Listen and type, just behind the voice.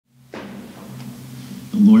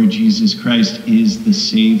Lord Jesus Christ is the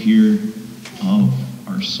Savior of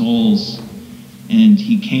our souls, and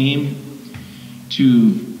he came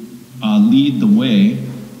to lead the way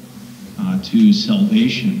to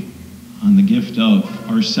salvation on the gift of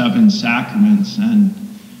our 7 sacraments, and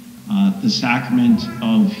the sacrament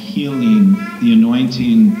of healing, the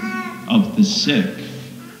anointing of the sick.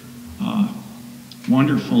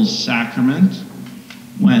 Wonderful sacrament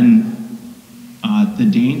when the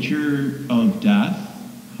danger of death,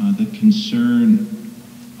 the concern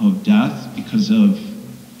of death because of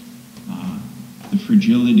the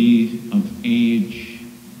fragility of age,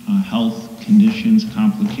 health conditions,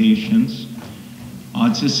 complications.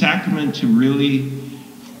 It's a sacrament to really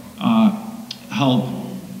help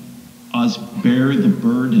us bear the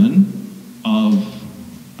burden of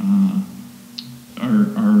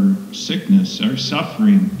our sickness, our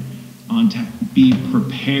suffering, to be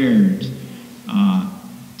prepared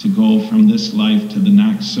to go from this life to the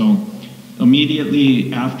next. So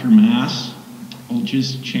immediately after Mass, we'll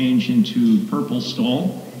just change into purple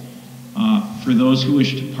stole. For those who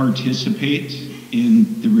wish to participate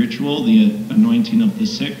in the ritual, the anointing of the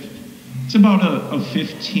sick, it's about a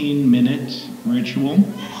 15-minute ritual.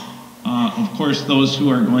 Of course, those who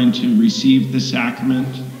are going to receive the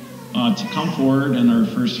sacrament to come forward in our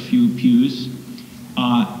first few pews,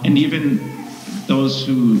 and even those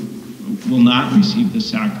who will not receive the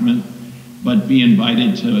sacrament, but be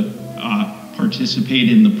invited to participate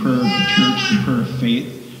in the prayer of the church, the prayer of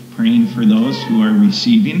faith, praying for those who are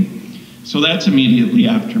receiving. So that's immediately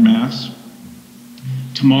after Mass.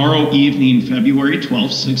 Tomorrow evening, February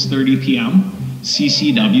 12th, 6:30 p.m.,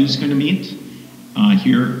 CCW is going to meet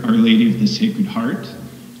here, Our Lady of the Sacred Heart.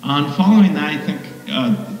 Following that, I think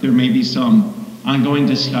there may be some ongoing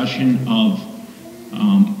discussion of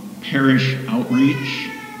parish outreach,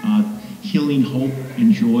 Healing, Hope,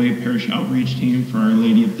 and Joy parish outreach team for Our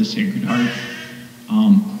Lady of the Sacred Heart.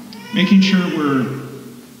 Making sure we're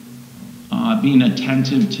being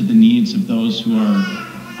attentive to the needs of those who are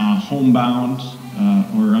homebound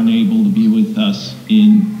or unable to be with us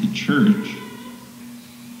in the church.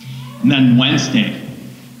 And then Wednesday,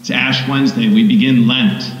 it's Ash Wednesday. We begin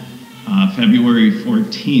Lent, February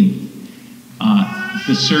 14th.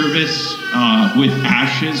 The service with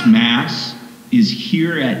Ashes Mass is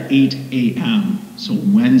here at 8 a.m. So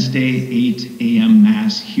Wednesday, 8 a.m.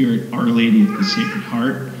 Mass here at Our Lady of the Sacred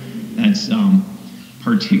Heart. That's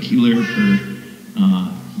particular for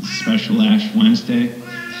special Ash Wednesday.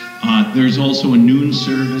 There's also a noon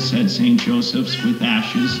service at St. Joseph's with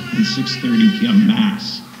Ashes and 6:30 p.m.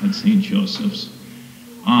 Mass at St. Joseph's.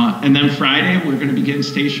 And then Friday, we're going to begin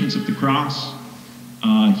Stations of the Cross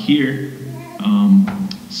here,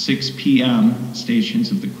 6 p.m.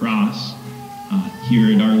 Stations of the Cross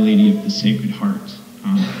here at Our Lady of the Sacred Heart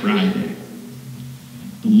on Friday.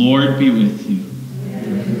 The Lord be with you.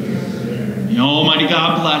 May Almighty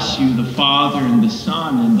God bless you, the Father and the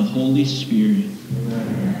Son and the Holy Spirit.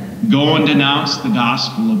 Go and denounce the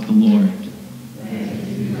gospel of the Lord.